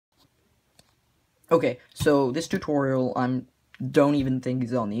Okay, so this tutorial, don't even think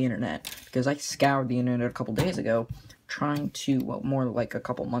is on the internet, because I scoured the internet a couple days ago, trying to, well, more like a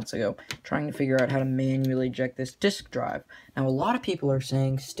couple months ago, trying to figure out how to manually eject this disk drive. Now, a lot of people are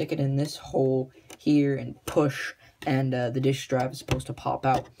saying stick it in this hole here and push, and the disk drive is supposed to pop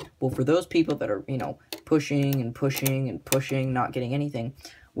out. Well, for those people that are, pushing and pushing and pushing, not getting anything,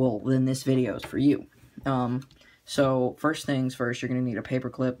 well, then this video is for you. So, first things first, you're going to need a paper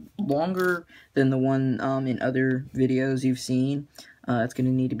clip longer than the one in other videos you've seen. It's going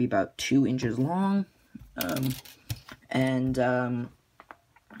to need to be about 2 inches long. What you're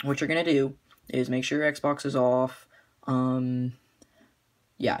going to do is make sure your Xbox is off.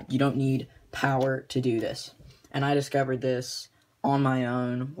 Yeah, you don't need power to do this. And I discovered this on my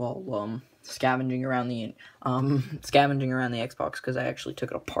own while scavenging around the Xbox, because I actually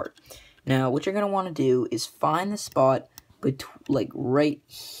took it apart. Now, what you're going to want to do is find the spot, like, right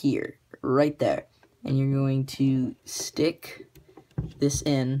here, right there. And you're going to stick this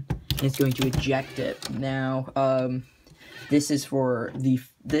in, and it's going to eject it. Now, this is for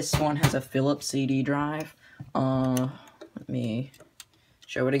this one has a Philips CD drive. Let me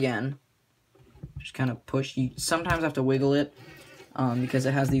show it again. Just kind of push. You sometimes have to wiggle it, because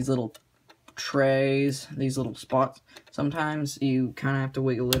it has these little trays, these little spots. Sometimes you kind of have to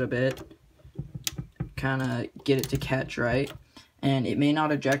wiggle it a bit, kind of get it to catch right, and it may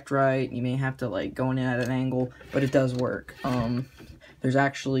not eject right. You may have to like go in at an angle, but it does work. There's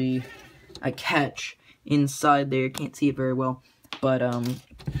actually a catch inside there. Can't see it very well, but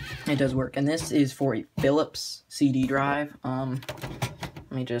it does work. And this is for a Philips CD drive.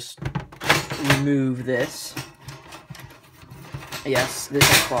 Let me just remove this. Yes, this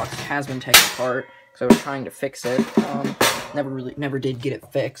Xbox has been taken apart, so I was trying to fix it. Never did get it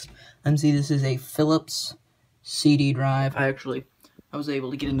fixed. See, this is a Philips CD drive. I was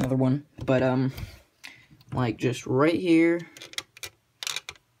able to get another one, but like just right here.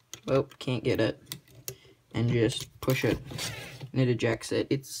 Oh, can't get it. And just push it, and it ejects it.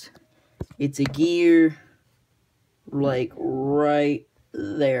 It's a gear, like right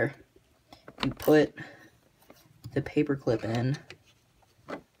there. You put the paper clip in,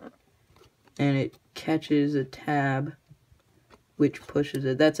 and it catches a tab, which pushes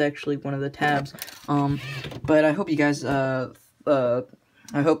it. That's actually one of the tabs. But I hope you guys, I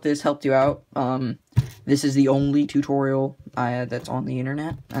hope this helped you out. This is the only tutorial that's on the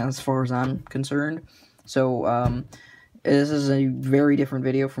internet, as far as I'm concerned. So, this is a very different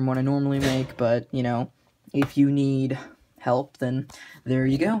video from what I normally make, but, if you need help, then there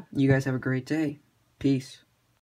you go. You guys have a great day. Peace.